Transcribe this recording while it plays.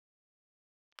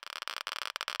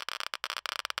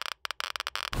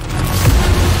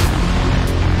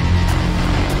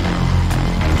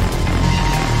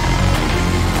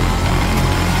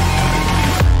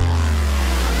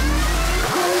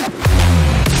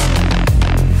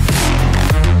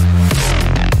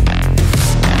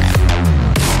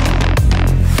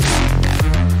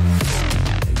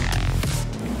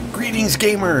Greetings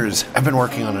gamers! I've been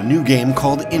working on a new game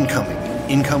called Incoming.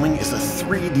 Incoming is a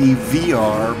 3D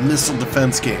VR missile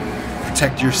defense game.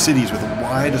 Protect your cities with a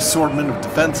wide assortment of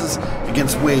defenses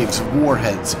against waves of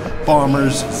warheads,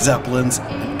 bombers, zeppelins,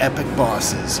 and epic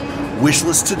bosses.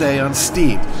 Wishlist today on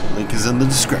Steam. Link is in the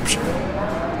description.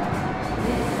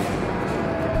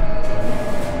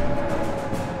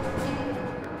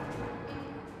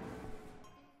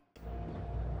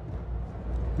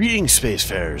 Greetings,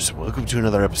 Spacefarers. Welcome to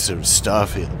another episode of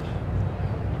Starfield.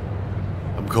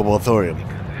 I'm Cobalt Thorium.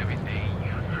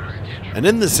 And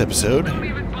in this episode,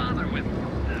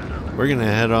 we're going to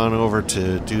head on over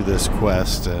to do this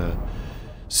quest,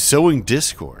 Sowing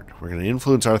Discord. We're going to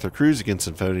influence Arthur Cruz against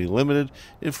Infinity Limited,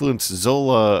 influence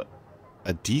Zola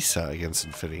Adisa against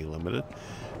Infinity Limited,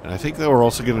 and I think that we're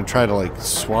also going to try to, like,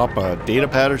 swap a data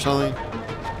pad or something.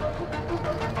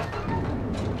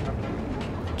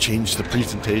 Change the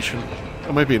presentation.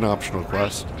 That might be an optional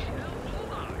quest.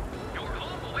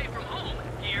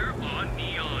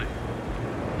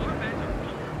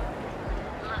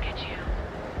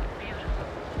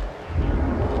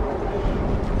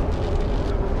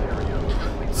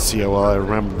 See how well I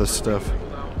remember this stuff.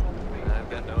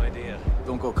 I've got no idea.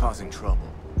 Don't go causing trouble.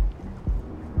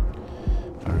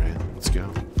 Alright, let's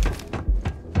go.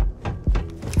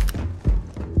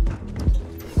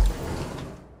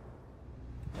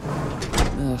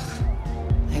 Ugh.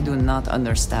 I do not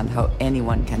understand how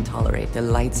anyone can tolerate the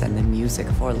lights and the music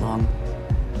for long.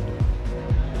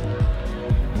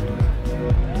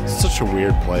 It's such a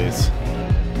weird place.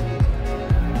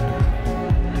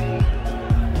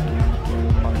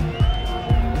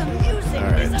 The music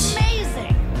is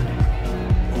amazing.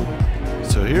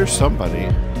 So here's somebody.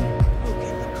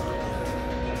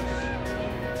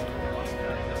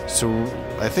 So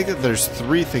I think that there's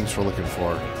three things we're looking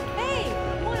for.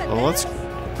 Well, let's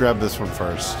grab this one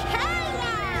first.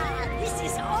 Hey, this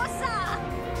is awesome.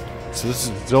 So this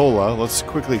is Zola. Let's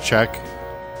quickly check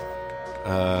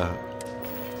the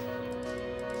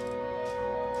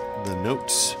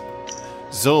notes.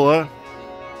 Zola.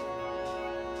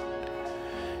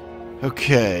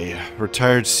 Okay.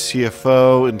 Retired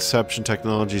CFO, Inception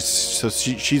Technologies. So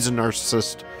she's a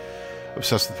narcissist,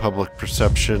 obsessed with public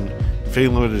perception. Infinity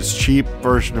Limited is cheap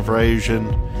version of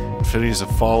Ryugen. Infinity is a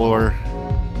follower.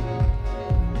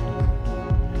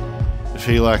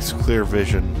 He lacks clear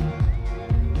vision.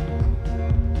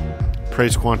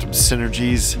 Praise quantum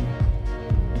synergies.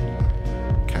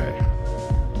 Okay.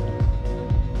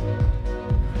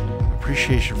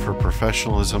 Appreciation for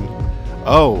professionalism.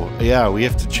 Oh, yeah, we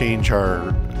have to change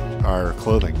our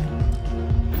clothing.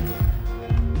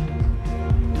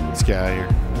 Let's get out of here.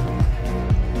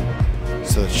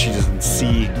 So that she doesn't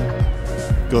see.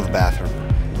 Go to the bathroom.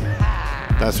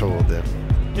 That's what we'll do.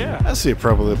 Yeah. That's the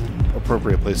appropriate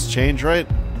place to change, right?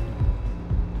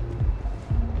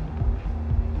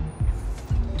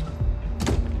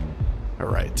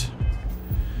 Alright.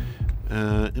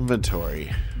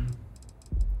 Inventory.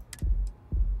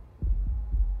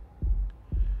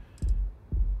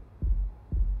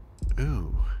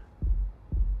 Ooh.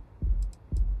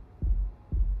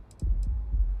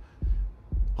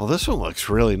 Well, this one looks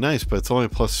really nice, but it's only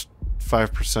plus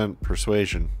 5%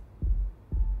 persuasion.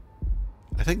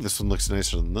 I think this one looks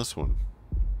nicer than this one.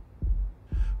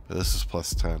 But this is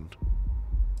plus 10.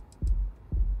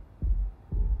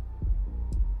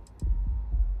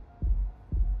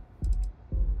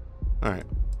 Alright,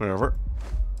 whatever.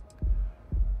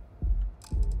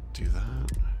 Do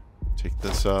that. Take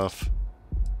this off.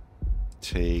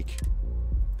 Take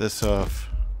this off.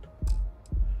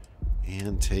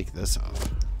 And take this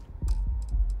off.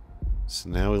 So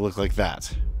now we look like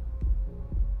that.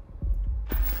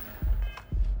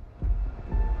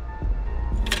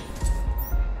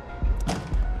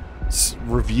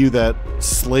 Review that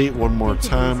slate one more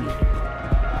time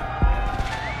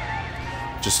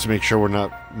just to make sure we're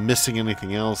not missing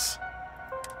anything else.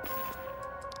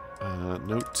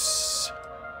 Notes.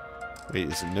 Wait,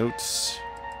 is it notes?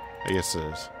 I guess it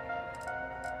is.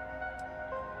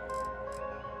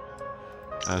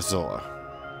 Zola.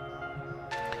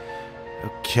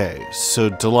 Okay, so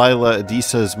Delilah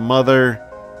Adisa's mother.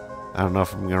 I don't know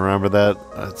if I'm gonna remember that.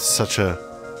 It's such a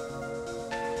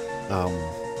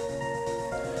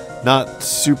not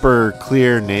super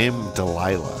clear name.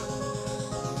 Delilah.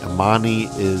 Imani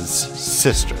is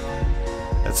sister.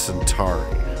 That's Centauri.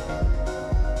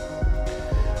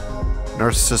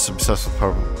 Narcissist, obsessed with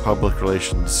public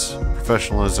relations,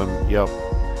 professionalism. Yep.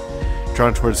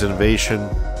 Drawn towards innovation.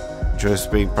 Enjoys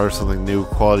being part of something new.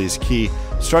 Quality is key.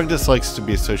 Strong dislikes to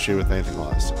be associated with anything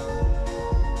less.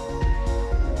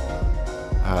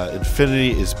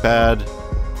 Infinity is bad.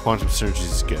 Quantum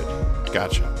synergies is good.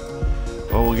 Gotcha.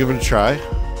 Well, we'll give it a try.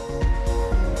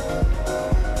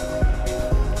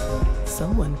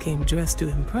 Someone came dressed to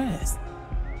impress.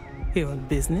 Here on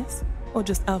business, or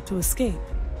just out to escape?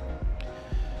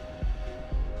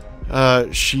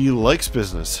 She likes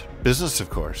business. Business, of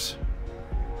course.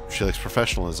 She likes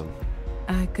professionalism.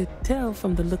 I could tell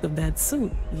from the look of that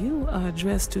suit, you are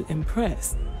dressed to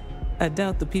impress. I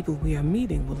doubt the people we are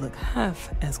meeting will look half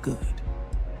as good.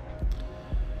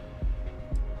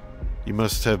 You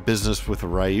must have business with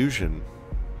Ryusian.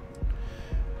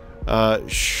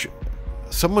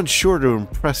 Someone's sure to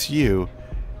impress you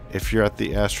if you're at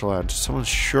the Astral Lounge. Someone's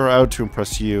sure out to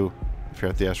impress you if you're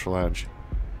at the Astral Lounge.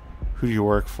 Who do you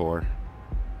work for?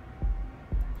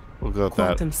 We'll go with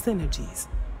that. Quantum synergies.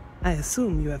 I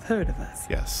assume you have heard of us.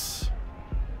 Yes.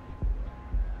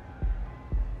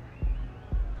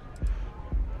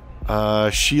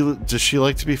 Does she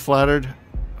like to be flattered?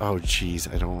 Oh,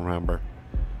 jeez, I don't remember.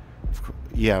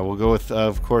 Yeah, we'll go with,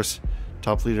 of course,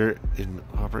 top leader in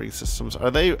operating systems.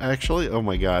 Are they actually? Oh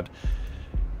my god.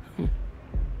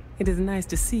 It is nice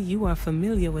to see you are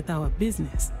familiar with our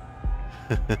business.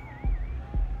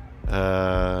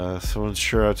 Someone's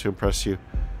sure out to impress you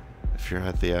if you're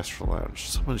at the Astral Lounge.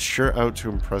 Someone's sure out to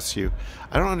impress you.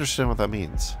 I don't understand what that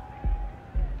means.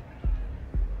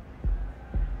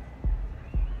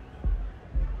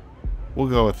 We'll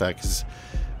go with that, because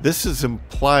this is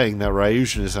implying that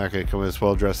Ryusian is not going to come as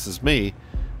well dressed as me,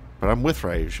 but I'm with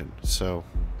Ryusian, so...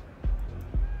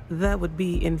 That would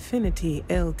be Infinity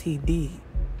Ltd.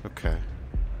 Okay.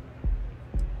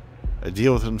 A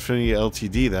deal with Infinity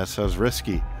Ltd, that sounds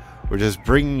risky. Or does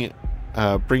bring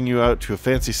you out to a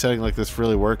fancy setting like this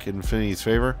really work in Infinity's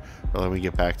favor? Or let me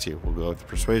get back to you. We'll go with the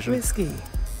persuasion. Risky,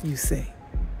 you say?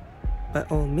 By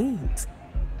all means,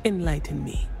 enlighten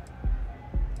me.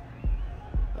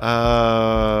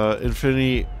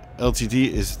 Infinity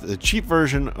Ltd is the cheap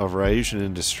version of Ryusian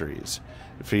Industries.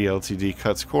 Infinity Ltd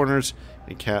cuts corners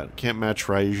and can't match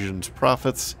Ryusian's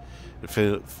profits.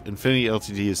 Infinity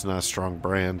Ltd is not a strong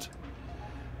brand.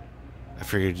 I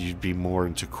figured you'd be more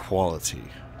into quality.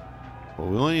 Well,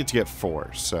 we only need to get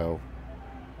 4, so...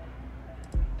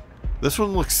 This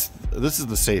is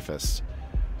the safest.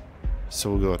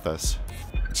 So we'll go with this.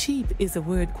 Cheap is a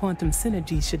word quantum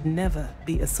synergy should never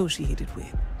be associated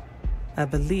with. I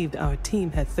believed our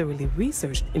team had thoroughly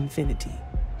researched Infinity.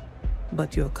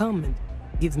 But your comment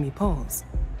gives me pause.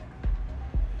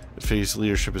 Infinity's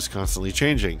leadership is constantly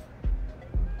changing.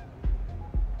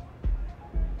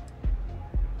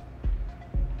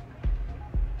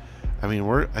 I mean,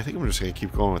 I think we're just going to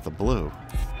keep going with the blue.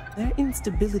 Their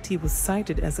instability was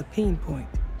cited as a pain point,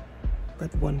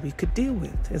 but one we could deal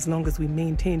with as long as we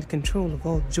maintained control of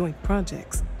all joint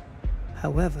projects.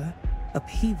 However,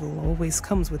 upheaval always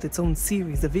comes with its own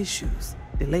series of issues,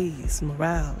 delays,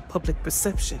 morale, public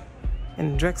perception,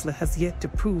 and Drexler has yet to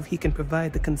prove he can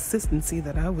provide the consistency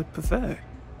that I would prefer.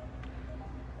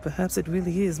 Perhaps it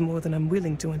really is more than I'm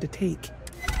willing to undertake.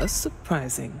 A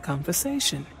surprising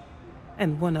conversation.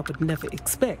 And one I would never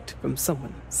expect from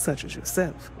someone such as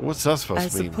yourself. What's that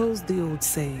supposed to mean? I suppose the old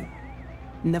saying,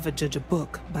 never judge a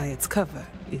book by its cover,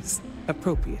 is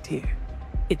appropriate here.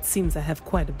 It seems I have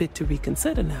quite a bit to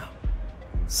reconsider now.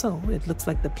 So it looks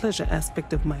like the pleasure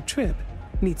aspect of my trip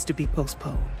needs to be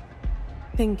postponed.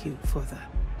 Thank you for the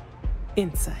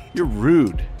insight. You're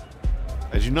rude.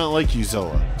 I do not like you,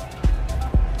 Zola.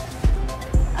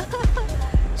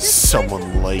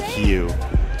 Someone like you.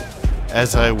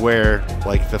 As I wear,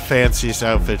 like, the fanciest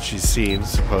outfit she's seen,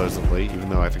 supposedly, even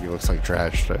though I think it looks like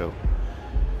trash, too.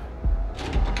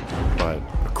 But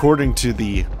according to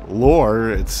the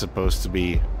lore, it's supposed to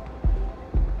be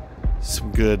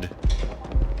some good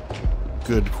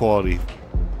quality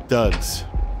duds.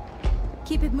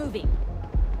 Keep it moving.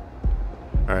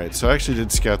 Alright, so I actually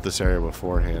did scout this area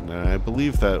beforehand, and I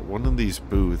believe that one of these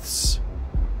booths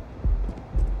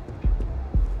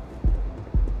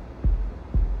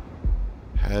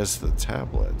has the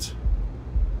tablet.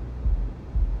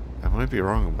 I might be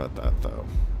wrong about that, though.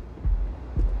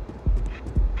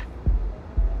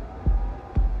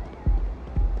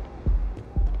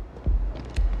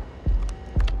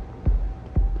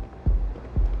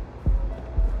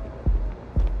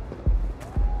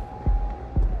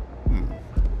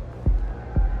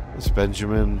 It's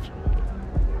Benjamin.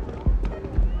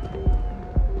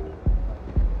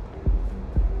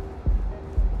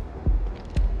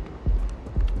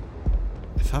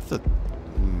 I thought that...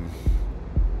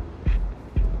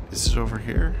 Is it over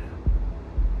here?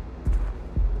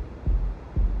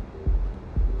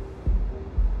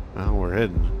 Oh, we're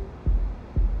hidden.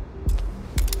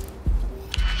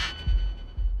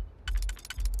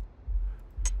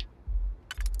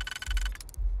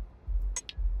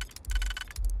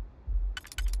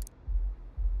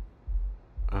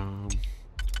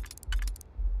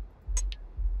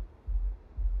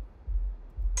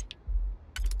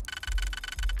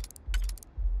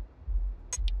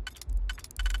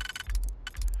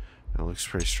 That looks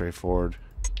pretty straightforward.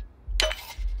 I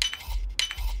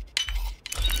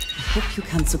hope you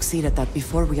can succeed at that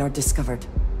before we are discovered.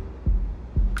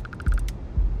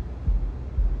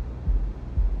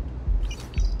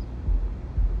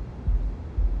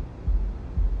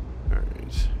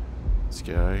 Alright. Let's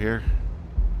get out of here.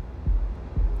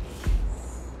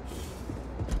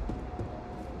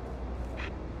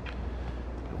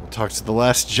 We'll talk to the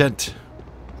last gent.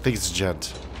 I think it's a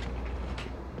gent.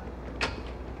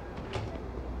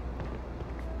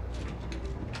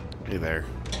 Hey there.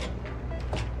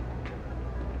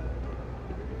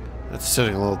 That's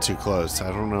sitting a little too close.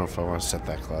 I don't know if I want to sit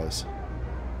that close.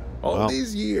 All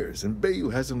these years, and Bayou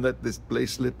hasn't let this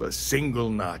place slip a single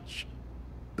notch.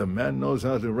 The man knows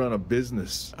how to run a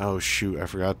business. Oh shoot, I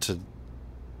forgot to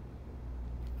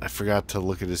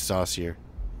look at his dossier.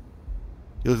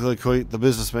 You look like quite the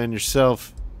businessman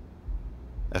yourself.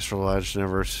 Astral Lodge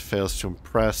never fails to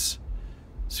impress.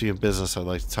 Speaking of business, I'd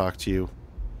like to talk to you.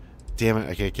 Damn it,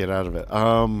 I can't get out of it.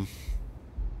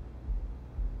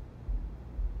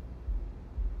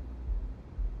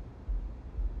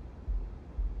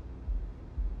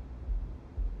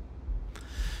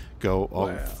 Go,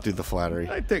 I'll do the flattery.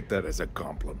 I take that as a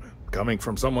compliment. Coming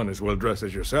from someone as well dressed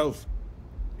as yourself.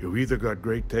 You either got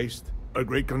great taste or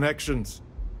great connections.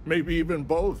 Maybe even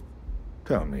both.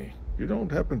 Tell me, you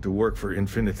don't happen to work for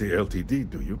Infinity Ltd,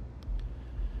 do you?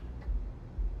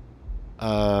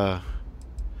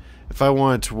 If I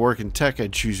wanted to work in tech,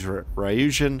 I'd choose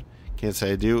Ryujin. Can't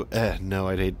say I do. No,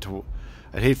 I'd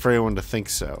hate for anyone to think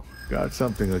so. Got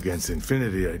something against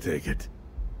Infinity, I take it.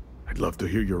 I'd love to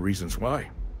hear your reasons why.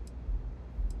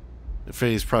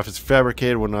 Infinity's profits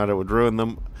fabricated, whatnot, it would ruin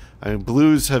them. I mean,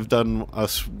 blues have done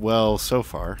us well so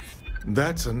far.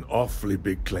 That's an awfully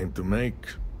big claim to make.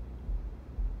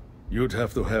 You'd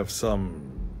have to have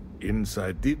some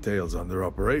inside details on their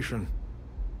operation.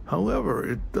 However,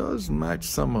 it does match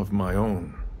some of my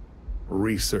own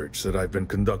research that I've been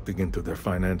conducting into their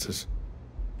finances.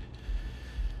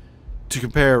 To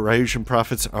compare, Ryujin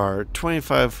profits are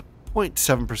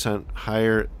 25.7%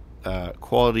 higher,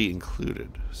 quality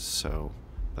included. So,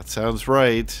 that sounds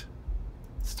right.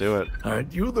 Let's do it.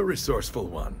 Aren't you the resourceful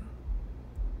one?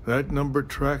 That number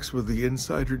tracks with the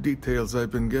insider details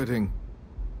I've been getting.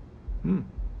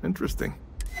 Interesting.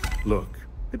 Look,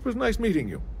 it was nice meeting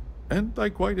you. And I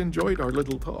quite enjoyed our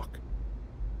little talk.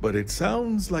 But it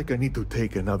sounds like I need to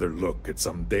take another look at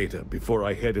some data before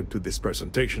I head into this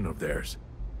presentation of theirs.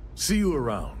 See you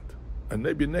around. And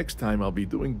maybe next time I'll be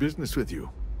doing business with you.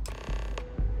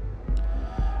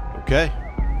 Okay.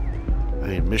 I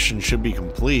mean, mission should be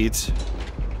complete.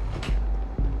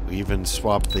 We even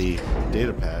swapped the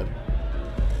data pad.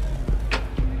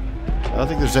 I don't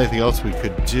think there's anything else we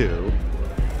could do.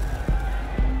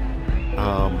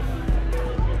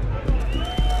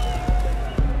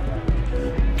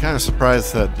 Kind of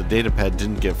surprised that the data pad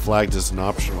didn't get flagged as an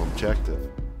optional objective.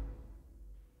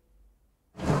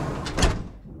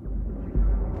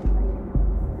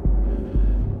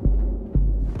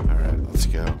 Alright, let's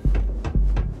go.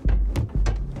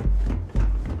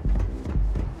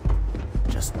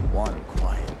 Just one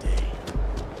quiet day.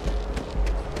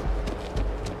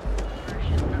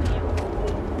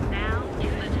 Now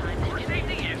is the time to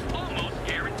safety is almost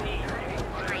guaranteed.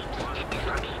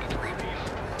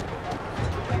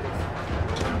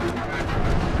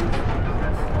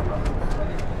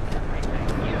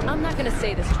 I'm not gonna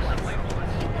say this twice.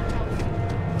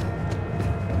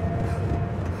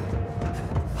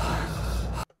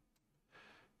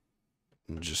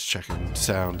 I'm just checking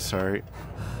sound, sorry.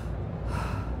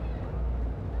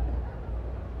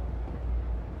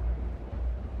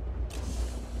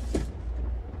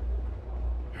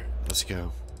 Let's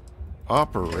go.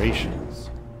 Operations.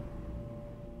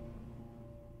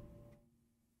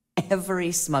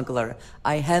 Every smuggler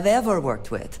I have ever worked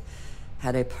with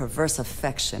had a perverse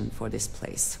affection for this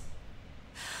place.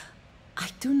 I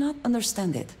do not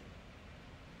understand it.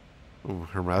 Ooh,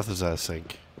 her mouth is out of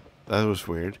sync. That was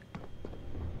weird.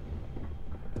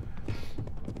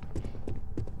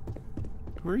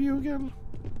 Who are you again?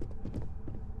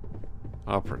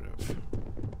 Operative.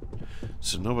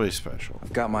 So nobody special.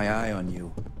 I've got my eye on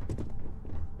you.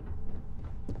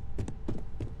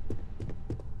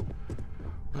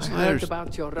 I heard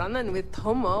about your run-in with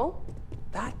Tomo.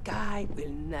 That guy will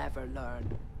never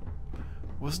learn.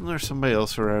 Wasn't there somebody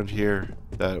else around here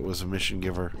that was a mission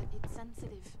giver? It's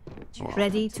sensitive.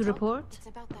 Ready to report? It's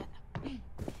about that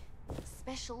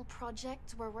special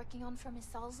project we're working on for Miss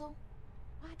Salzo.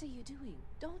 What are you doing?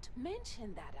 Don't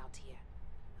mention that out here.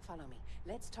 Follow me.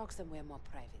 Let's talk somewhere more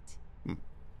private.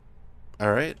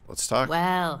 All right, let's talk.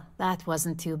 Well, that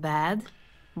wasn't too bad,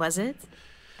 was it?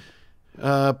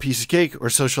 Piece of cake, or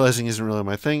socializing isn't really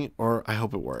my thing, or I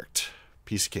hope it worked.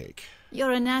 Piece of cake.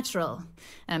 You're a natural.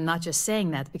 I'm not just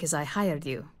saying that because I hired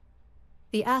you.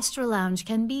 The Astral Lounge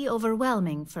can be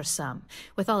overwhelming for some,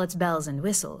 with all its bells and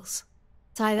whistles.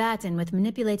 Tie that in with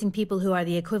manipulating people who are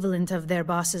the equivalent of their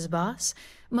boss's boss,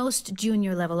 most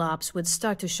junior-level ops would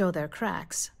start to show their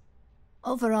cracks.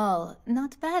 Overall,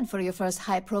 not bad for your first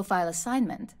high-profile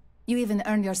assignment. You even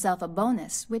earned yourself a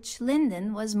bonus, which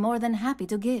Lyndon was more than happy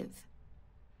to give.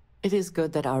 It is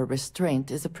good that our restraint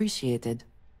is appreciated.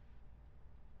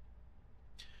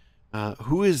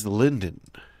 Who is Lyndon?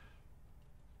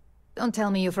 Don't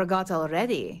tell me you forgot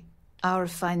already. Our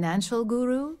financial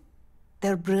guru?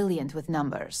 They're brilliant with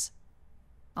numbers.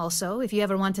 Also, if you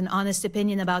ever want an honest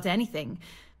opinion about anything,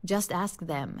 just ask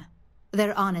them.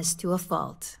 They're honest to a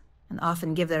fault, and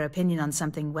often give their opinion on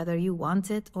something whether you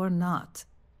want it or not.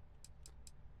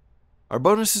 Our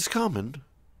bonus is common.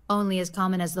 Only as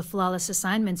common as the flawless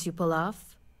assignments you pull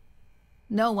off.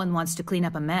 No one wants to clean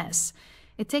up a mess.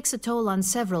 It takes a toll on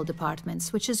several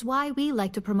departments, which is why we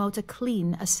like to promote a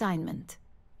clean assignment.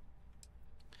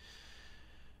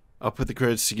 I'll put the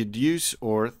credits to good use,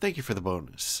 or thank you for the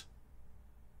bonus.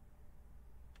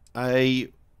 I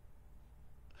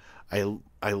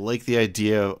like the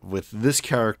idea with this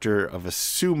character of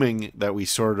assuming that we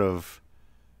sort of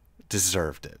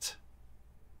deserved it.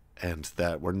 And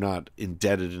that we're not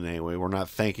indebted in any way. We're not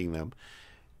thanking them.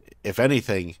 If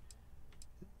anything,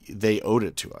 they owed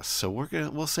it to us. So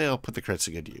we'll say I'll put the credits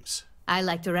to good use. I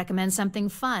like to recommend something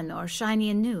fun or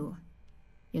shiny and new.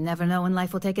 You never know when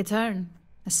life will take a turn,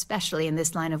 especially in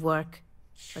this line of work.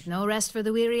 But no rest for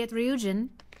the weary at Ryujin.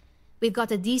 We've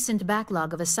got a decent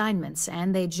backlog of assignments,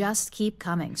 and they just keep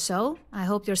coming, so I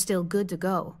hope you're still good to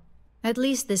go. At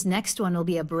least this next one will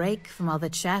be a break from all the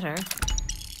chatter.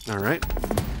 All right.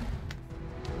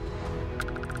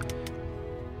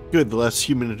 Good, the less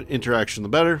human interaction, the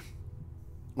better.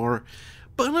 Or,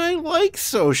 but I like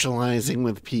socializing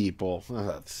with people.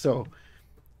 So,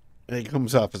 it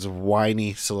comes off as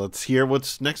whiny, so let's hear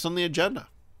what's next on the agenda.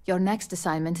 Your next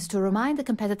assignment is to remind the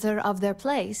competitor of their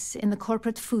place in the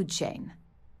corporate food chain.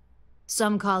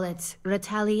 Some call it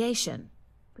retaliation,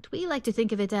 but we like to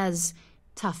think of it as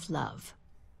tough love.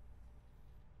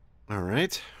 All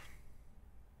right.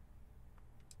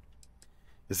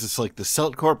 Is this like the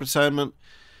Celt Corp assignment?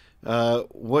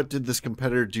 What did this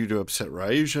competitor do to upset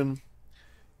Ryujin?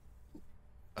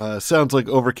 Sounds like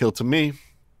overkill to me.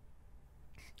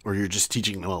 Or you're just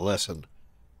teaching them a lesson.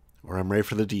 Or I'm ready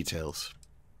for the details.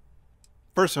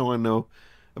 First, I want to know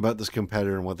about this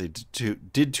competitor and what they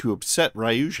did to upset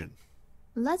Ryujin.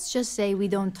 Let's just say we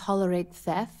don't tolerate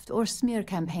theft or smear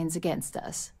campaigns against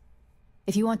us.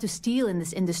 If you want to steal in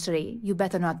this industry, you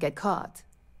better not get caught.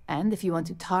 And if you want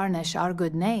to tarnish our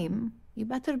good name, you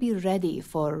better be ready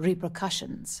for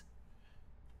repercussions.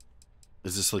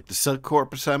 Is this like the Celt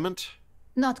Corp assignment?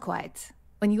 Not quite.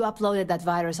 When you uploaded that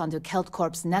virus onto Celt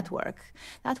Corp's network,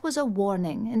 that was a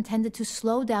warning intended to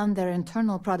slow down their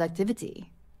internal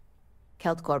productivity.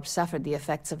 Celt Corp suffered the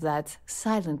effects of that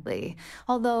silently,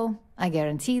 although I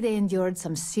guarantee they endured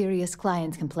some serious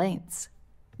client complaints.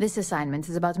 This assignment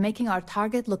is about making our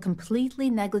target look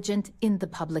completely negligent in the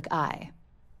public eye.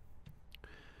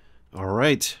 All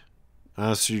right.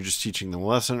 So you're just teaching them a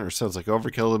lesson, or sounds like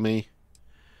overkill to me.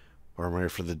 Or I'm ready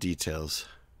for the details.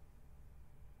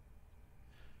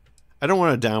 I don't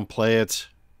want to downplay it.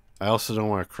 I also don't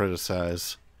want to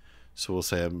criticize. So we'll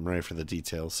say I'm ready for the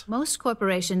details. Most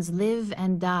corporations live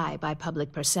and die by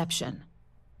public perception.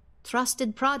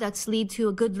 Trusted products lead to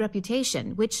a good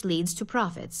reputation, which leads to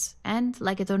profits. And,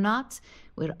 like it or not,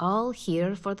 we're all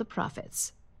here for the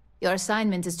profits. Your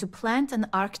assignment is to plant an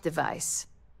ARC device.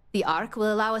 The ARC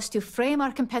will allow us to frame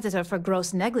our competitor for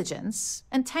gross negligence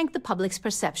and tank the public's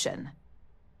perception.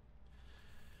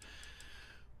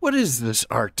 What is this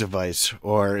ARC device?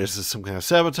 Or is this some kind of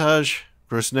sabotage?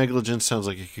 Gross negligence sounds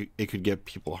like it could get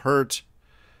people hurt.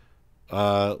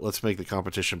 Let's make the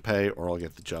competition pay, or I'll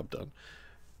get the job done.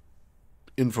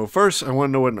 Info first, I want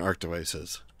to know what an ARC device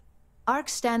is. ARC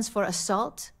stands for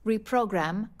Assault,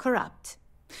 Reprogram, Corrupt.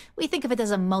 We think of it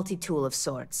as a multi-tool of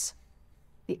sorts.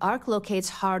 The ARC locates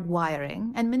hard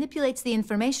wiring and manipulates the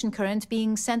information current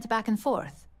being sent back and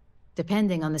forth.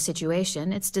 Depending on the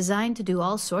situation, it's designed to do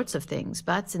all sorts of things,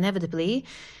 but inevitably,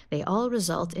 they all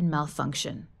result in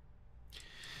malfunction.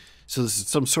 So this is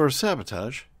some sort of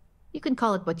sabotage? You can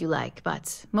call it what you like,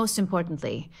 but most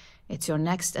importantly, it's your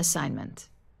next assignment.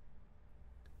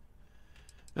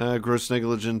 Gross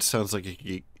negligence sounds like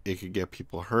it could get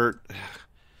people hurt.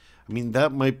 I mean,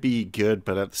 that might be good,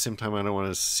 but at the same time, I don't want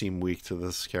to seem weak to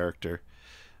this character.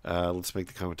 Let's make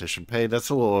the competition pay. That's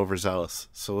a little overzealous.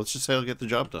 So let's just say I'll get the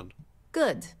job done.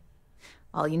 Good.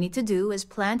 All you need to do is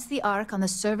plant the arc on the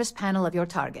service panel of your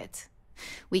target.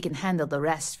 We can handle the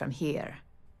rest from here.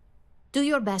 Do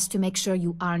your best to make sure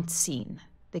you aren't seen.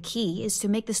 The key is to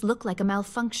make this look like a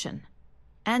malfunction.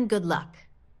 And good luck.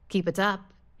 Keep it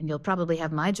up, and you'll probably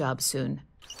have my job soon.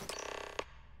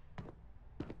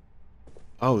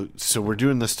 Oh, so we're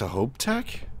doing this to Hope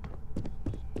Tech?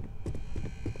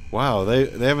 Wow, they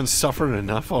haven't suffered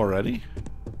enough already?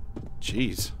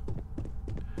 Jeez.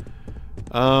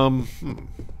 A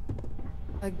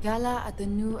gala at the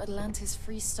new Atlantis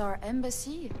Free Star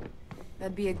Embassy?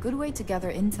 That'd be a good way to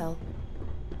gather intel.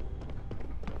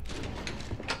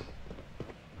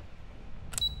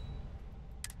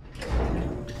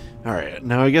 Alright,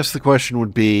 now I guess the question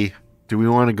would be, do we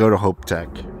want to go to Hope Tech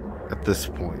at this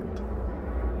point?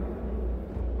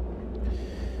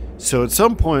 So at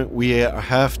some point we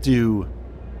have to...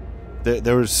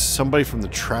 There was somebody from the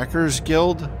Trackers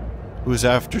Guild who was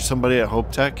after somebody at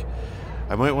Hope Tech.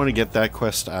 I might want to get that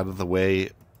quest out of the way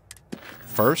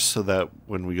first so that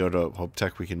when we go to Hope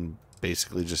Tech we can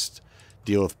basically just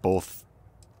deal with both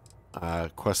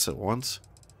quests at once.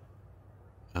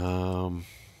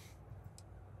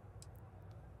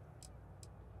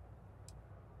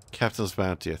 Captain's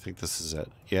Bounty, I think this is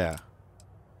it. Yeah.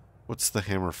 What's the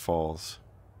Hammer Falls?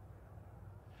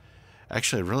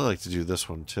 Actually, I'd really like to do this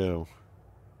one too.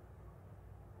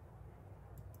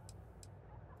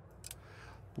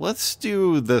 Let's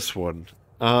do this one.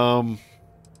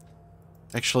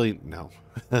 Actually, no.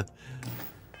 I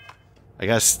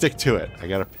gotta stick to it. I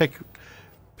gotta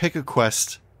pick a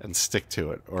quest and stick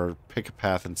to it, or pick a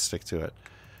path and stick to it.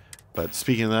 But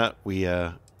speaking of that, we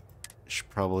should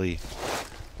probably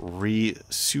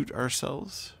re-suit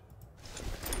ourselves.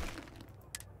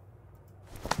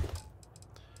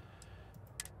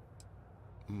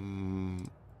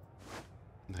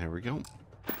 There we go.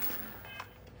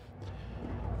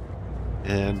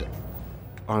 And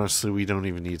honestly, we don't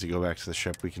even need to go back to the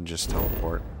ship. We can just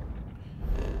teleport.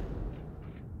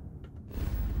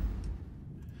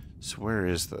 So where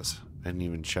is this? I didn't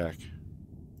even check.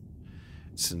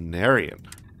 It's in Narian.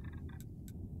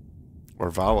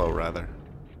 Or Valo, rather.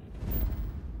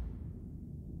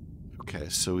 Okay,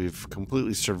 so we've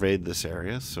completely surveyed this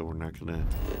area, so we're not going to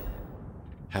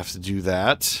have to do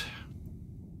that.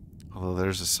 Although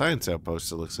there's a science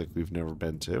outpost it looks like we've never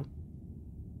been to.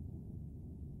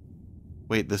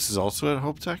 Wait, this is also at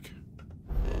Hope Tech?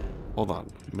 Hold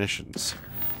on. Missions.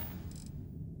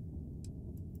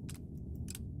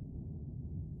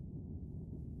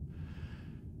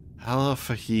 Hala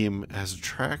Fahim has a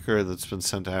tracker that's been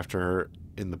sent after her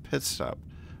in the pit stop.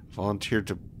 Volunteered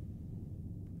to...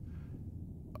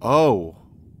 Oh!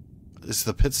 Is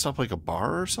the pit stop like a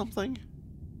bar or something?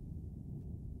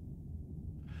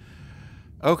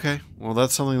 Okay, well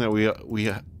that's something that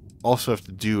we also have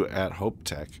to do at Hope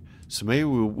Tech. So maybe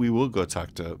we will go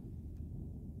talk to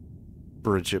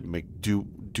Bridget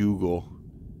McDougal.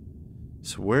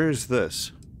 So where is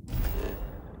this?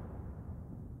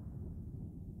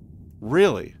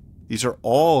 Really? These are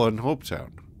all in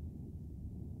Hopetown.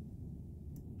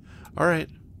 Alright.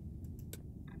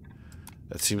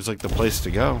 That seems like the place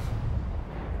to go.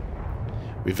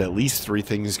 We've at least 3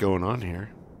 things going on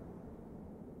here.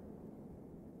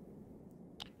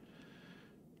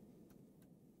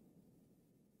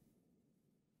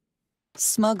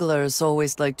 Smugglers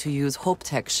always like to use Hope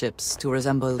Tech ships to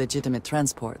resemble legitimate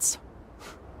transports.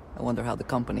 I wonder how the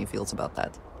company feels about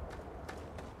that.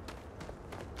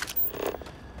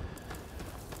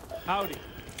 Howdy.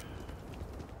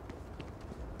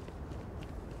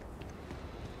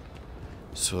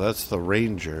 So that's the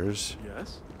Rangers.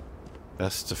 Yes?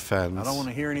 Best defense. I don't want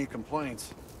to hear any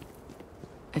complaints.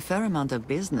 A fair amount of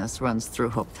business runs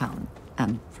through Hopetown,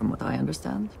 and from what I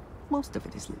understand, most of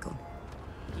it is legal.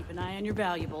 Keep an eye on your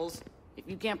valuables. If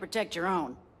you can't protect your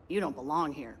own, you don't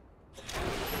belong here.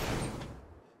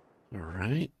 All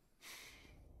right.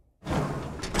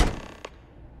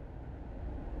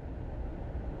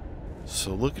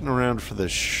 So looking around for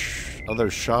this other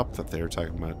shop that they were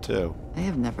talking about too. I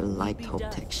have never liked Hope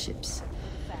Tech ships,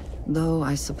 though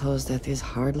I suppose that is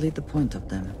hardly the point of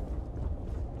them.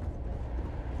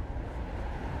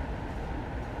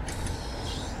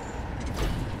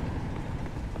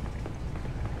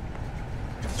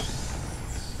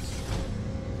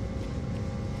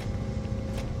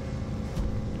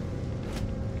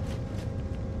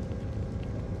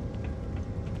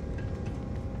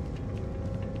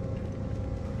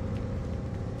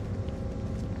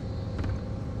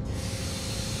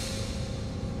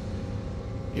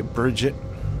 Hey, Bridget.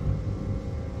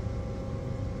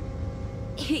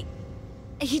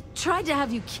 He tried to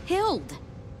have you killed.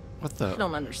 What the? I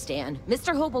don't understand.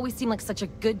 Mr. Hope always seemed like such a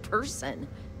good person.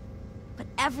 But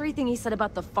everything he said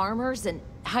about the farmers and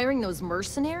hiring those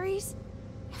mercenaries,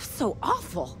 it was so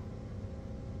awful.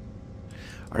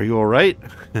 Are you alright?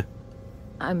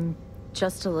 I'm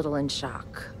just a little in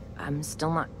shock. I'm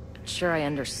still not sure I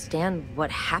understand what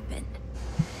happened.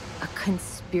 A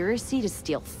conspiracy to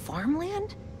steal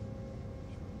farmland?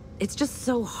 It's just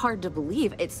so hard to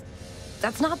believe.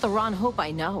 That's not the Ron Hope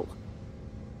I know.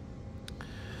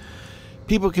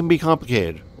 People can be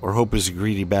complicated, or Hope is a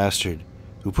greedy bastard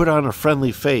who put on a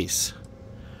friendly face,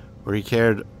 or he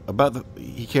cared about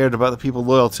the people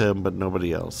loyal to him, but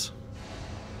nobody else.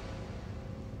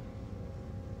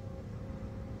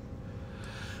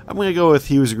 I'm gonna go with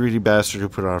he was a greedy bastard who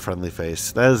put on a friendly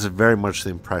face. That is very much the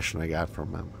impression I got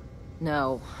from him.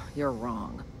 No, you're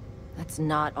wrong. That's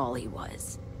not all he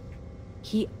was.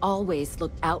 He always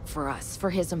looked out for us, for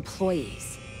his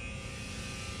employees.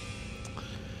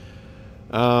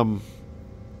 Then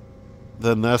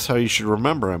that's how you should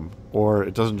remember him. Or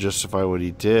it doesn't justify what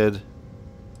he did.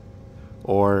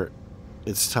 Or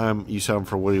it's time you saw him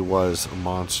for what he was, a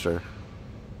monster.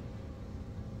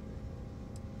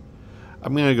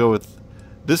 I'm going to go with...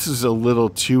 This is a little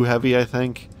too heavy, I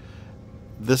think.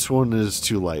 This one is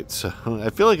too light. So I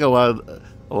feel like a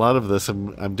lot of this,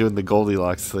 I'm doing the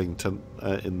Goldilocks thing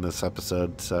in this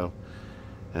episode. So,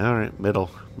 all right,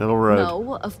 middle road.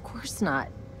 No, of course not.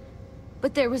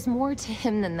 But there was more to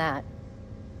him than that.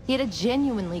 He had a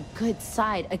genuinely good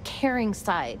side, a caring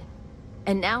side.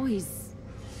 And now he's...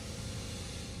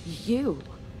 You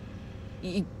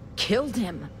killed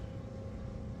him.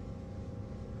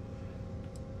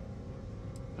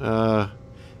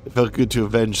 It felt good to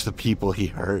avenge the people he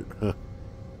hurt.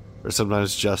 Or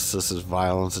sometimes justice is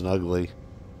violence and ugly.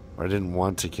 Or I didn't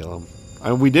want to kill him. I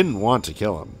mean, we didn't want to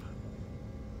kill him.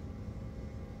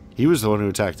 He was the one who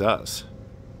attacked us.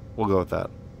 We'll go with that.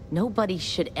 Nobody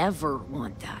should ever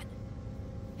want that.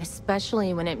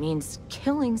 Especially when it means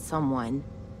killing someone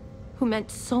who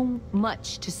meant so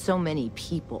much to so many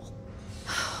people.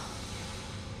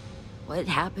 What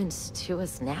happens to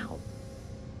us now?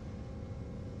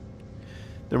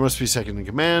 There must be second in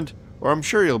command, or I'm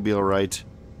sure you'll be alright.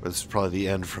 But this is probably the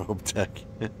end for Hope Tech.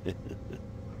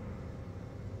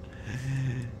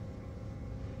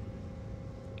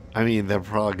 I mean, they're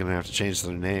probably going to have to change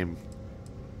their name.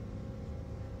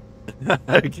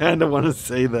 I kind of want to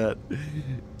say that.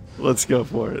 Let's go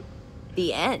for it.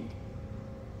 The end?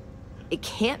 It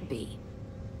can't be.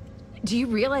 Do you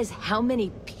realize how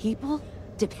many people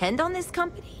depend on this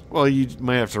company? Well, you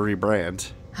might have to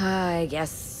rebrand. I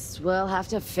guess we'll have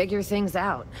to figure things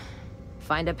out.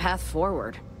 Find a path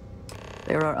forward.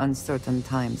 There are uncertain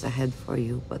times ahead for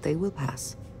you, but they will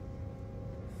pass.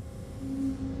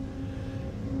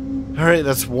 Alright,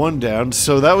 that's one down.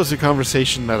 So that was a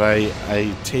conversation that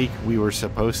I take we were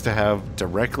supposed to have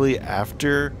directly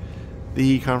after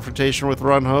the confrontation with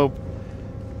Ron Hope.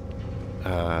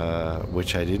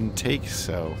 Which I didn't take,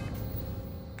 so...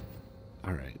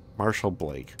 Alright, Marshall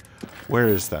Blake. Where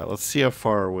is that? Let's see how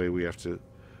far away we have to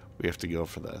go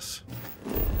for this.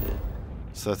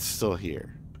 So that's still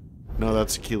here. No,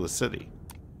 that's Aquila City.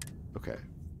 Okay.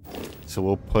 So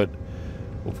we'll put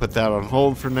that on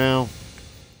hold for now.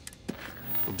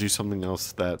 We'll do something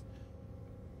else that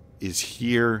is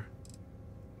here.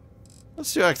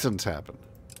 Let's do accidents happen.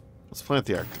 Let's plant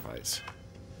the arc device.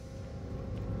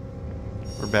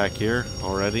 We're back here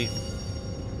already.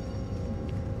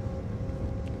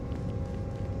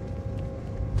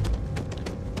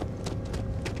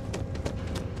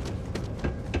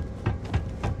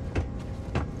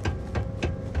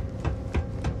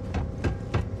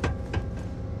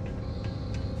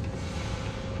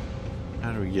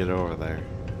 How do we get over there?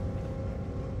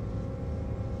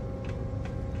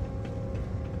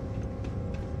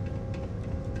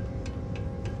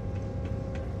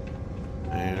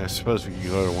 And I suppose we could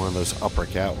go to one of those upper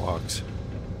catwalks.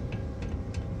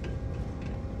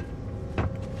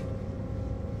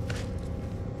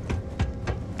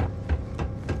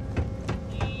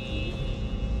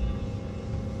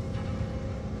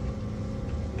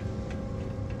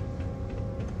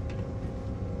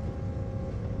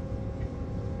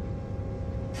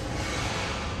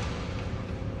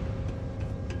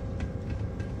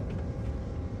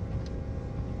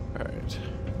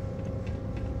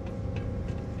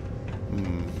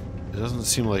 Doesn't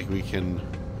seem like we can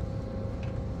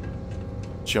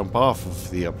jump off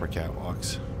of the upper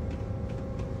catwalks.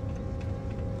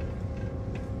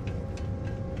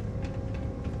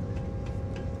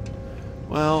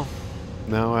 Well,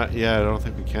 No, yeah, I don't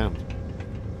think we can.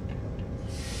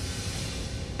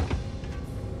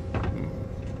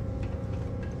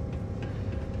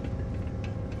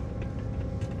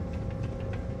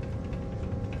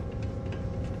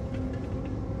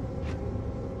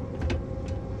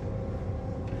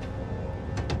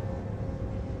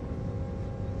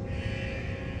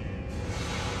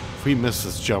 If we miss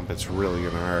this jump, it's really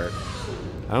gonna hurt.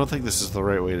 I don't think this is the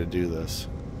right way to do this.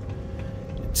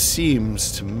 It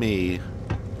seems to me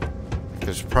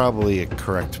there's probably a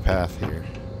correct path here.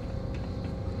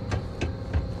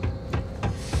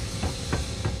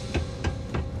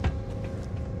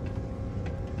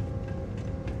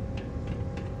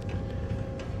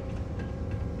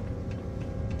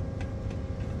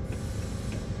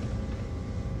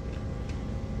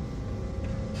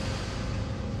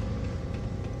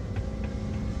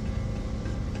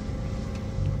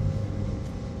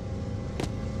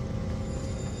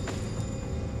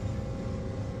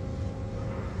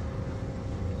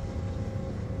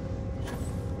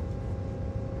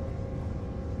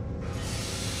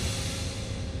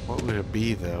 What would it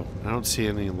be, though? I don't see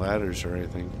any ladders or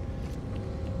anything.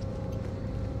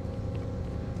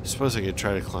 I suppose I could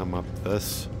try to climb up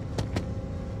this.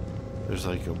 There's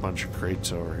like a bunch of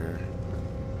crates over here.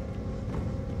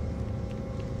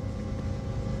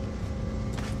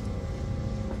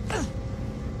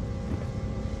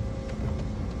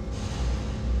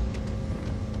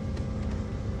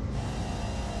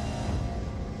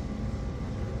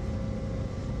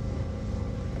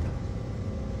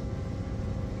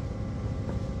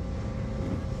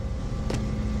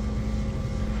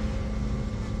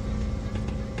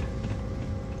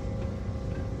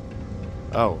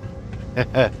 Oh.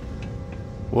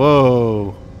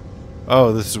 Whoa.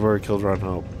 Oh, this is where we killed Ron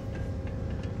Hope.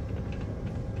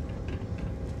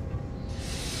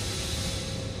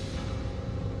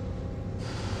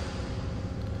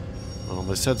 Well,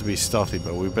 they said to be stealthy,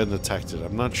 but we've been detected.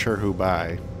 I'm not sure who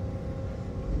by.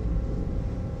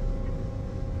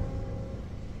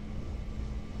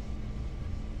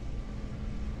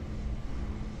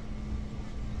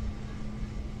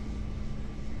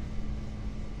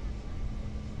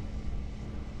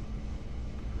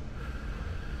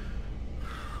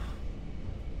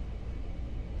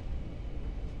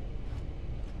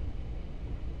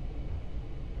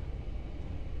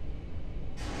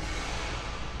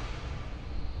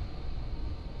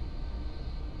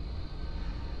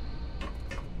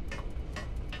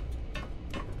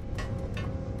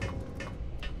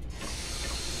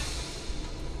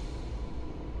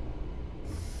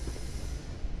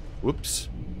 Whoops.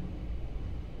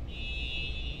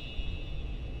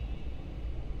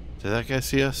 Did that guy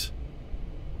see us?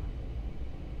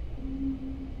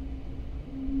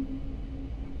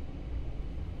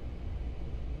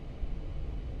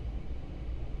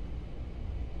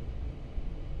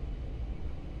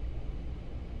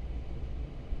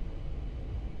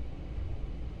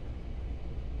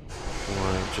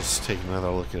 Or just take another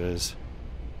look at his.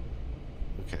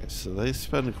 Okay, so they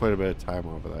spend quite a bit of time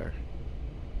over there.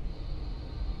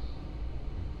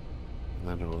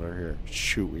 And then over here.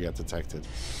 Shoot, we got detected.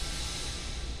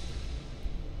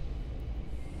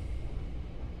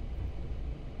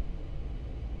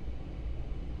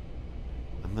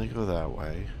 And they go that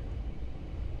way.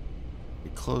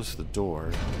 We close the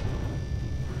door.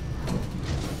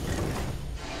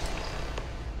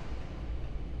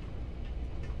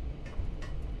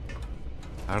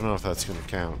 I don't know if that's going to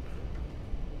count.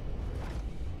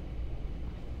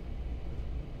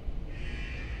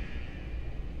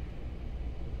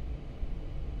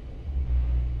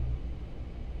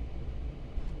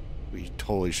 We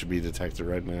totally should be detected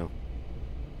right now.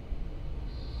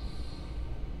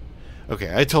 Okay,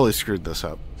 I totally screwed this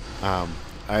up. I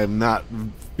am not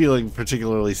feeling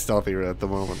particularly stealthy at the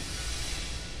moment.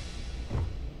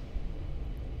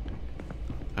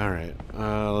 Alright,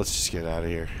 let's just get out of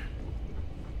here.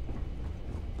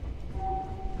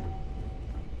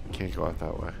 Can't go out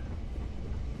that way.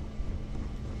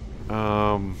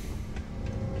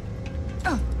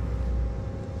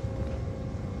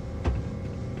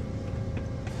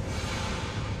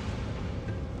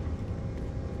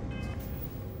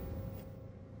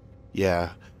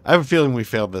 Yeah, I have a feeling we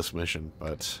failed this mission,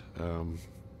 but, oh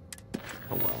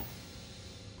well.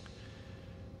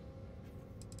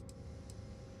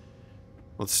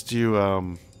 Let's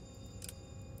do,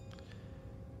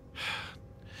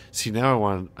 see, now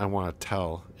I want to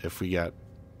tell if we got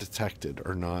detected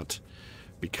or not,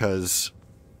 because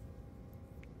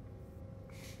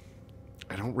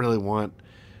I don't really want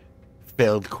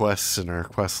failed quests in our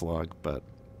quest log, but,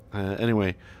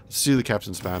 anyway, let's do the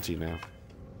Captain's Bounty now.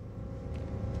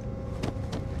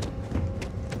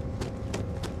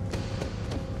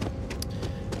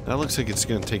 That looks like it's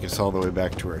going to take us all the way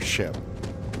back to our ship.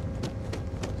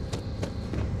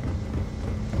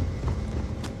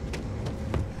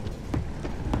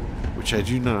 Which I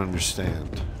do not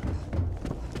understand.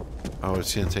 Oh,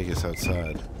 it's going to take us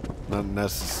outside. Not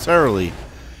necessarily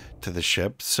to the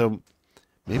ship. So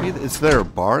maybe is there a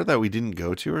bar that we didn't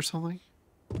go to or something?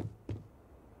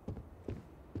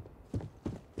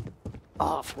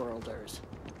 Off-worlders.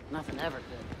 Nothing ever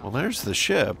good. Well, there's the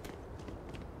ship.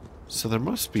 So there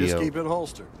must be Just keep it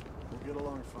holstered. We'll get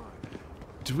along fine.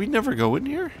 Did we never go in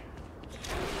here?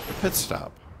 A pit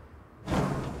stop.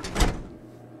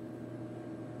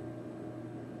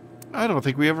 I don't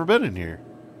think we ever been in here.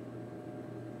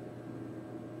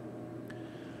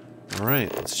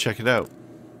 Alright, let's check it out.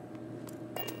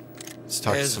 Let's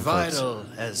talk to As some vital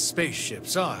folks. as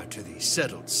spaceships are to the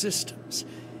settled systems,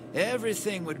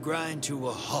 everything would grind to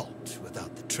a halt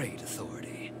without the Trade Authority.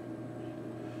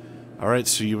 Alright,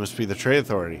 so you must be the Trade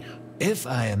Authority. If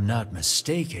I am not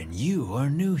mistaken, you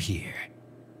are new here.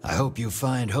 I hope you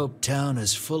find Hope Town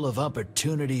as full of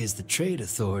opportunity as the Trade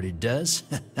Authority does.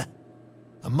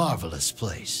 A marvelous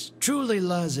place, truly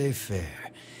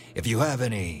laissez-faire. If you have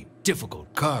any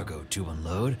difficult cargo to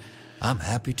unload, I'm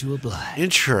happy to oblige.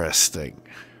 Interesting.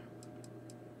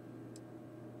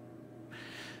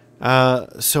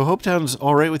 So Hope Town's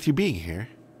alright with you being here?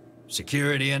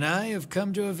 Security and I have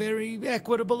come to a very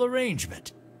equitable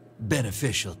arrangement,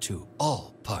 beneficial to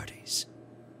all parties.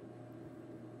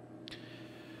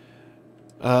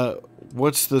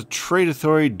 What's the Trade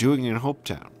Authority doing in Hope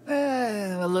Town?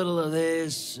 A little of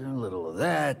this, a little of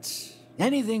that.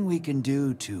 Anything we can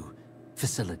do to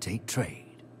facilitate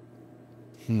trade.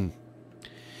 You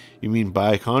mean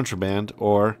buy contraband,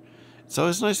 or it's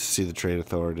always nice to see the Trade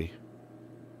Authority.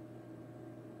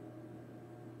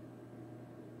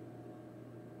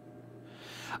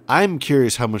 I'm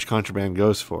curious how much contraband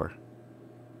goes for.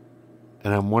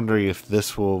 And I'm wondering if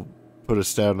this will put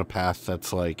us down a path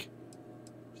that's like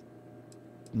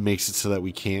makes it so that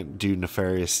we can't do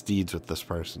nefarious deeds with this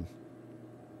person.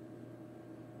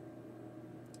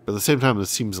 But at the same time, this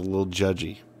seems a little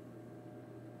judgy.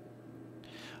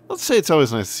 Let's say it's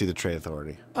always nice to see the Trade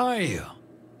Authority. Are you?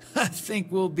 I think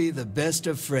we'll be the best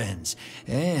of friends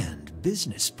and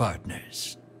business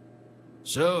partners.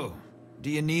 So, do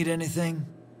you need anything?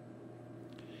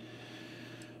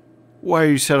 Why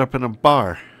are you set up in a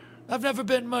bar? I've never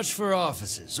been much for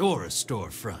offices or a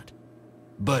storefront.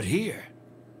 But here,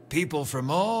 people from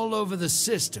all over the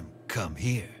system come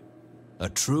here. A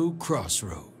true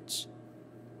crossroads.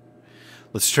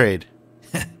 Let's trade.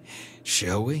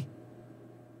 Shall we?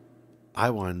 I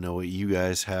want to know what you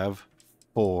guys have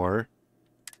for...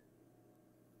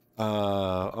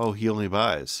 oh, he only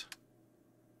buys.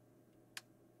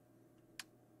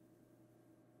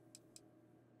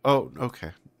 Oh,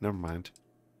 okay. Never mind.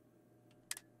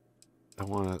 I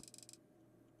want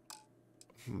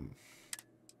to...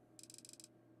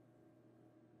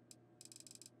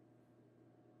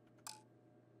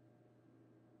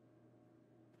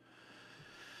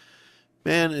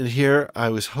 Man, in here, I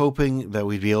was hoping that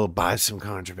we'd be able to buy some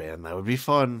contraband. That would be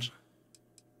fun.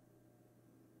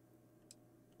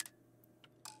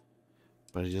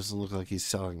 But he doesn't look like he's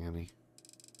selling any.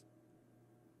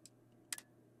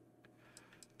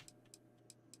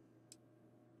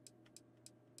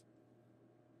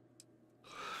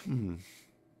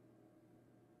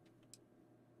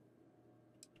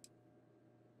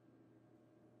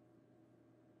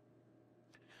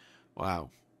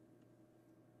 Wow.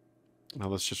 Now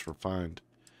that's just refined.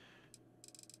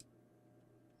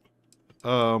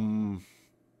 Yeah,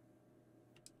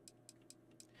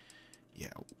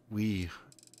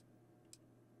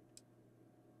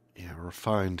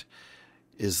 refined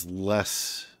is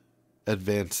less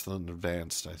advanced than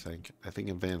advanced, I think. I think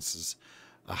advanced is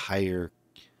a higher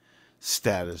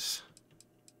status.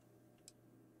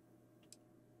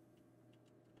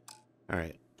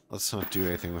 Alright, let's not do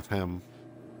anything with him.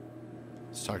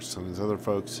 Let's talk to some of these other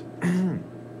folks.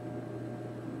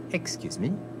 Excuse me?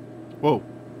 Whoa.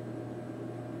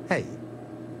 Hey.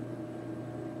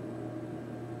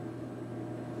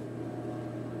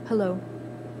 Hello.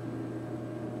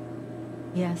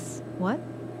 Yes. What?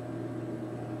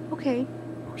 Okay.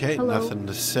 Okay, Hello. Nothing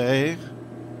to say.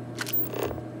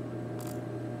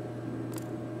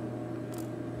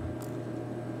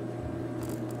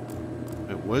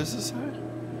 Wait, what does this say?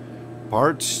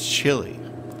 Bart's Chili.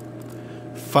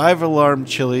 5-alarm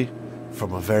chili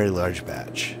from a very large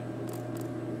batch.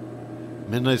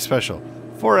 Midnight special.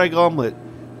 4-egg omelet.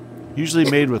 Usually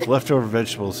made with leftover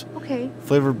vegetables. Okay.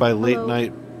 Flavored by Hello. late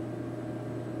night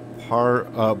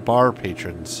bar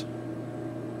patrons.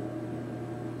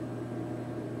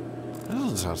 That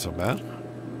doesn't sound so bad.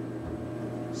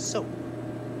 So,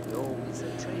 you're always a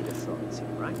trade authority,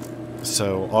 right?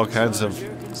 So, all kinds of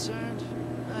You're concerned?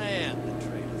 I am the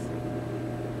trade authority.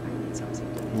 I need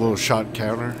something to little shot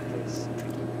counter.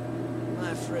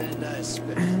 My friend, I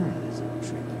specialize in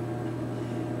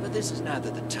tricking. But this is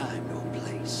neither the time nor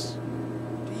place.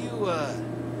 Do you,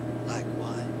 like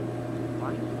wine?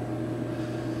 Wine?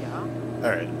 Yeah?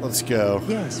 Alright, let's go.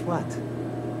 Yes, what?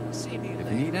 See me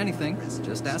If you need anything,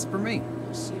 just ask for me.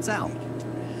 Sal.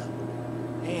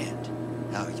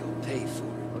 And how you'll pay for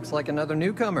it. Looks like another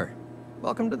newcomer.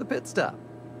 Welcome to the pit stop.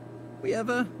 We have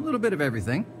a little bit of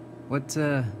everything. What,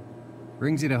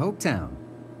 brings you to Hopetown?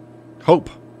 Hope.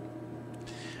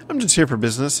 I'm just here for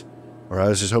business. Or I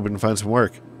was just hoping to find some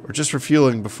work. Or just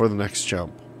refueling before the next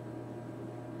jump.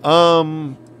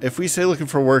 If we say looking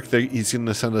for work, he's going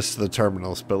to send us to the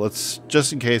terminals. But let's,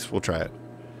 just in case, we'll try it.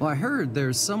 Well, I heard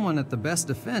there's someone at the Best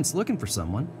Defense looking for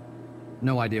someone.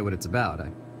 No idea what it's about.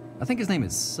 I think his name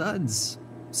is Suds.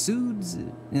 Suds?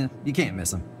 Yeah, you can't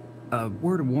miss him.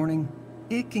 Word of warning,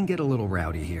 it can get a little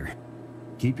rowdy here.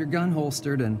 Keep your gun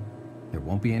holstered and there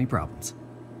won't be any problems.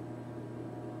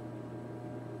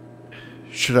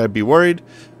 Should I be worried?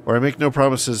 Or I make no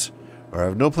promises? Or I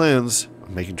have no plans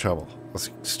of making trouble? Let's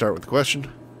start with the question.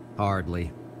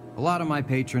 Hardly. A lot of my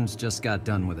patrons just got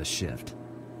done with a shift.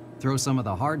 Throw some of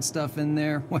the hard stuff in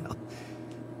there, well,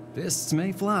 fists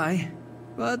may fly,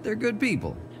 but they're good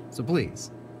people. So please,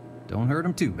 don't hurt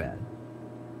them too bad.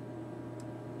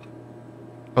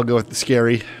 I'll go with the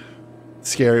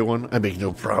scary one. I make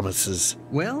no promises.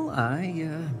 Well,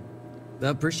 I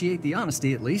appreciate the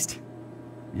honesty at least.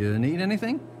 You need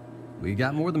anything? We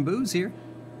got more than booze here.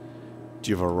 Do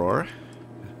you have Aurora?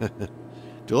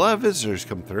 Do a lot of visitors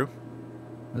come through?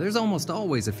 There's almost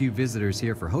always a few visitors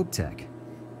here for Hope Tech.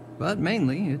 But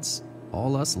mainly, it's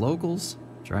all us locals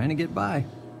trying to get by.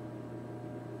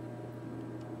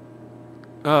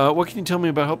 What can you tell me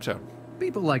about Hopetown?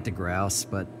 People like to grouse,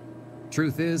 but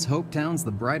truth is, Hopetown's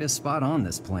the brightest spot on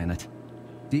this planet.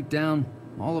 Deep down,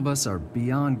 all of us are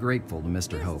beyond grateful to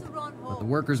Mr. Hope. But the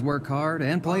workers work hard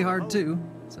and play hard too,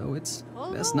 so it's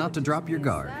best not to drop your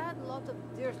guard. Sad lot of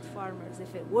dirt farmers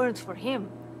if it weren't for him.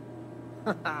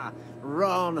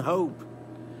 Ron Hope.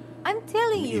 I'm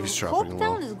telling you, Eavesdropping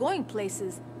Hopetown is going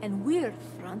places, and we're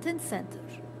front and center.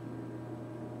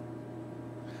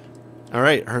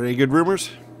 Alright, heard any good rumors?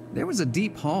 There was a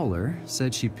deep hauler,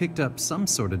 said she picked up some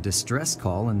sort of distress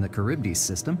call in the Charybdis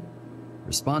system.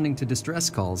 Responding to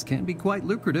distress calls can be quite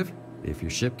lucrative, if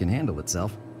your ship can handle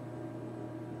itself.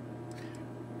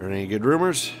 Heard any good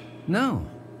rumors? No,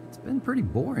 it's been pretty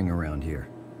boring around here.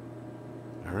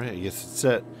 Alright, I guess it's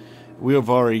set. We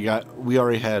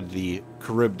already had the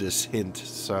Charybdis hint,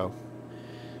 so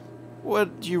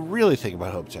what do you really think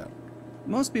about Hopetown?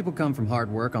 Most people come from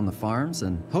hard work on the farms,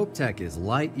 and Hope Tech is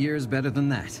light years better than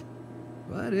that.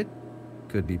 But it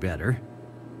could be better.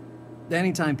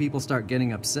 Anytime people start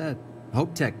getting upset,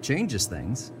 Hope Tech changes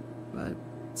things. But it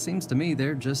seems to me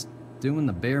they're just doing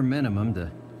the bare minimum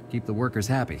to keep the workers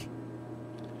happy.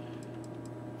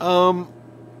 I'm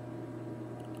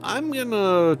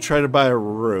gonna try to buy a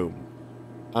room.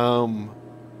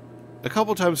 A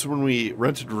couple times when we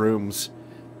rented rooms,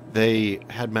 they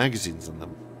had magazines in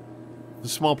them. A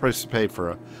small price to pay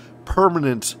for a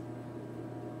permanent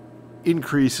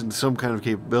increase in some kind of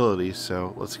capability,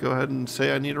 so let's go ahead and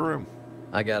say I need a room.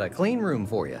 I got a clean room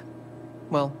for you.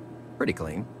 Well, pretty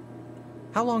clean.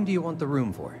 How long do you want the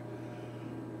room for?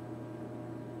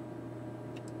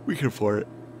 We can afford it.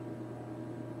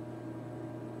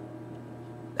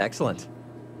 Excellent.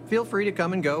 Feel free to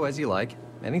come and go as you like,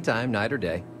 anytime, night or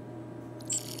day.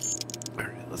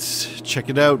 Alright, let's check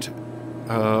it out.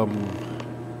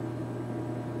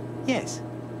 Yes.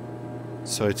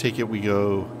 So I take it we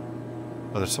go...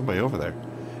 Oh, there's somebody over there.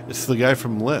 It's the guy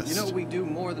from List. You know we do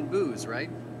more than booze, right?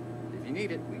 If you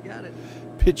need it, we got it.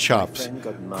 Pit chops.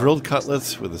 Grilled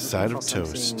cutlets with a side of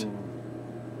toast.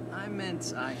 I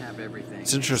meant I have everything.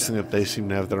 It's interesting that they seem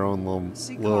to have their own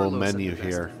little menu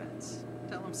here.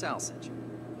 Tell them Sal sent you.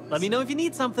 Let me know if you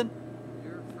need something.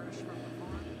 You're fresh from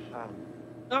the farm?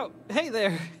 Oh, hey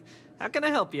there. How can I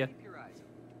help you?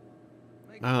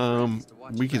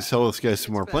 We can sell this guy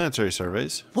some more planetary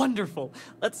surveys. Wonderful.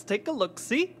 Let's take a look,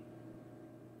 see?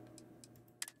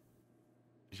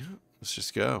 Yeah, let's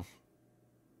just go.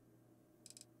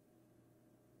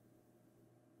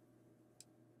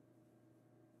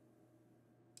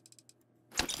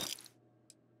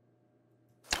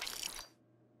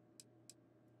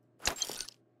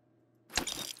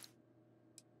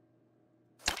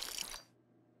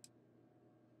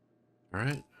 All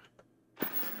right.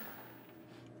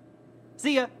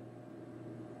 See ya.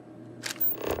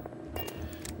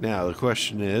 Now, the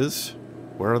question is,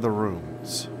 where are the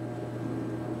rooms?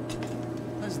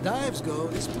 As dives go,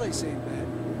 this place ain't bad.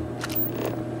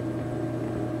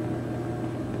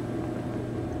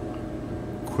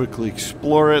 Quickly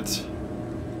explore it.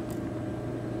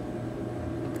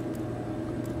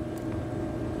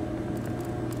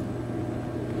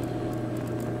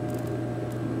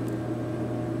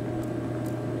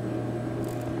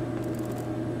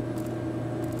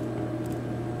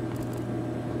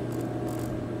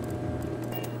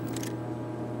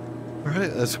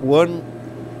 Alright, that's one.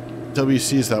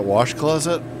 WC is that wash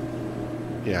closet?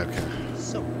 Yeah, okay.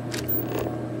 So.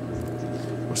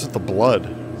 What's with the blood?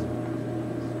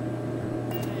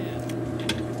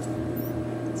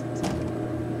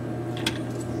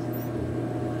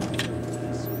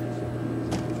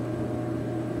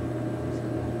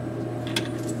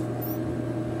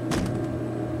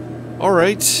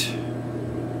 Alright.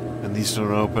 And these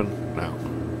don't open? No.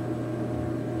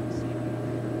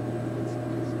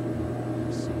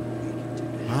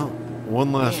 Well,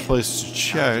 one last place to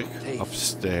check.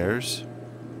 Upstairs.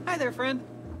 Hi there, friend.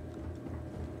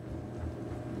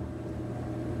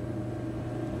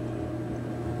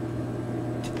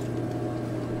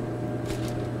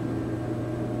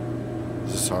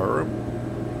 Is this our room?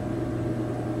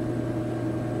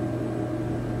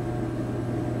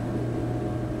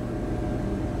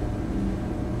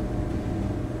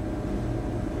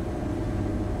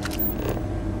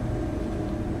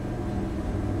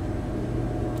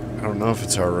 I don't know if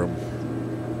it's our room.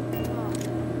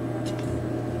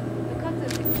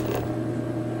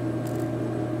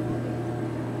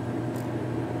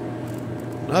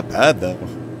 Not bad though.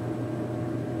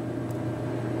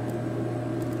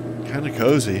 Kind of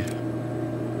cozy.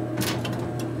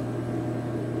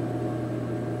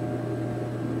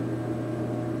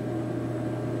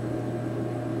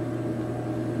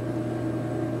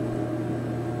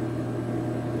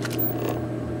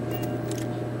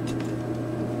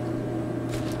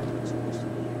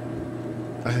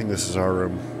 I think this is our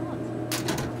room.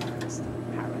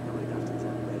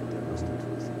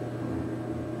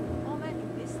 Oh man, you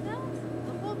missed out?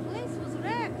 The whole place was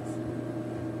wrecked.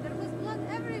 There was blood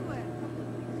everywhere.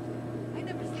 I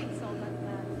never seen so much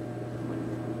blood.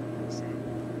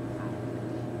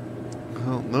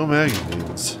 Well, no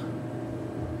magazines.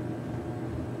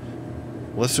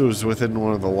 Unless it was within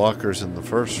one of the lockers in the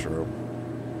first room,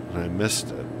 and I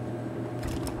missed it.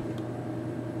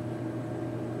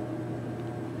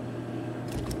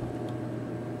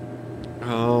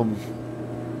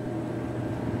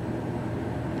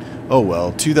 Oh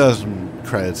well, 2,000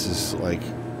 credits is like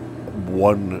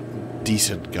one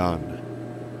decent gun.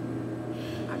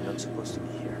 I'm not supposed to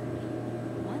be here.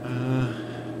 Why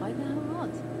the hell not?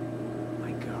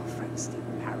 My girlfriend's still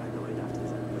paranoid after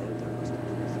that weather was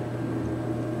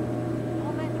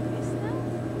Oh man, you missed out?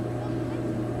 The whole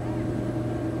place was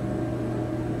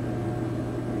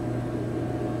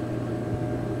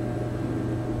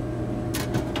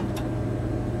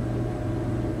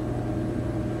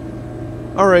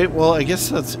Alright, well, I guess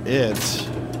that's it.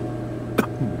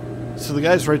 So the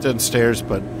guy's right downstairs,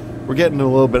 but we're getting a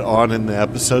little bit on in the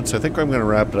episode, so I think I'm going to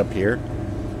wrap it up here.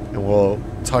 And we'll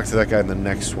talk to that guy in the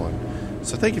next one.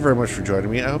 So thank you very much for joining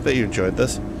me. I hope that you enjoyed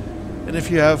this. And if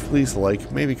you have, please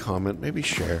like, maybe comment, maybe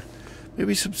share,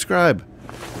 maybe subscribe.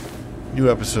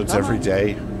 New episodes every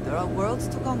day. There are worlds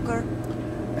to conquer.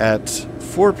 At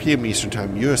 4 p.m. Eastern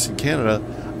Time, US and Canada,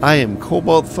 I am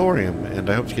Cobalt Thorium, and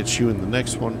I hope to get you in the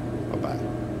next one.